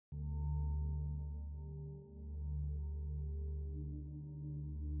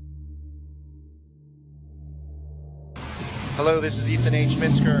Hello, this is Ethan H.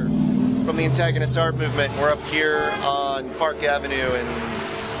 Minsker from the Antagonist Art Movement. We're up here on Park Avenue and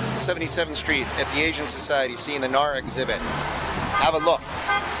 77th Street at the Asian Society seeing the Nara exhibit. Have a look.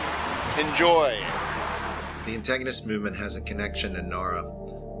 Enjoy. The Antagonist Movement has a connection to Nara.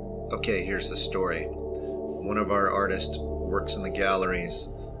 Okay, here's the story. One of our artists works in the galleries.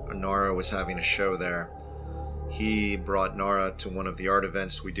 Nara was having a show there. He brought Nara to one of the art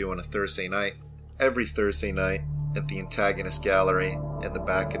events we do on a Thursday night. Every Thursday night at the Antagonist Gallery at the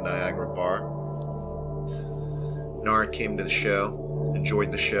back of Niagara Bar. Nara came to the show,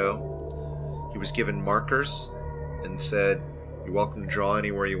 enjoyed the show. He was given markers and said, "You're welcome to draw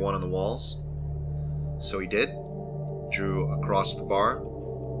anywhere you want on the walls." So he did. Drew across the bar,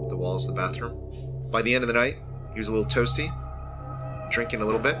 the walls of the bathroom. By the end of the night, he was a little toasty, drinking a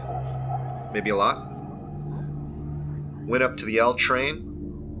little bit, maybe a lot. Went up to the L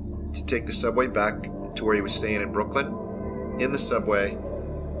train to take the subway back to where he was staying in Brooklyn. In the subway,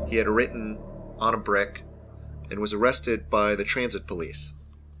 he had written on a brick and was arrested by the transit police.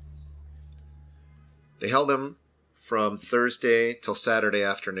 They held him from Thursday till Saturday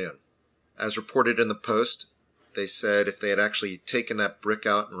afternoon. As reported in the Post, they said if they had actually taken that brick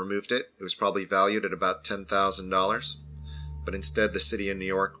out and removed it, it was probably valued at about $10,000. But instead, the city of New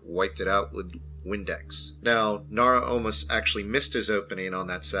York wiped it out with Windex. Now, Nara almost actually missed his opening on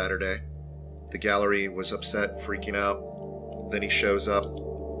that Saturday. The gallery was upset, freaking out. Then he shows up.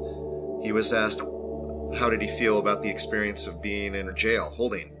 He was asked, how did he feel about the experience of being in a jail,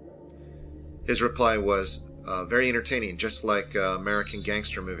 holding? His reply was, very entertaining, just like American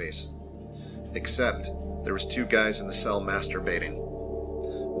gangster movies. Except, there was 2 guys in the cell masturbating.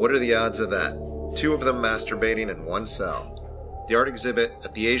 What are the odds of that? 2 of them masturbating in 1 cell. The art exhibit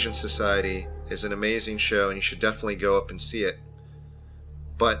at the Asian Society is an amazing show, and you should definitely go up and see it.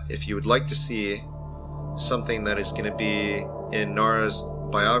 But if you would like to see something that is going to be in Nara's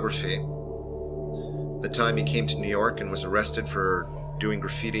biography, the time he came to New York and was arrested for doing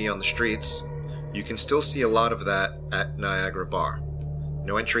graffiti on the streets, you can still see a lot of that at Niagara Bar.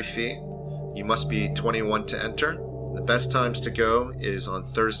 No entry fee. You must be 21 to enter. The best times to go is on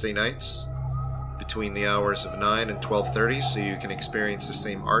Thursday nights between the hours of 9 and 12:30, so you can experience the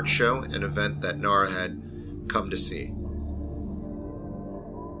same art show and event that Nara had come to see.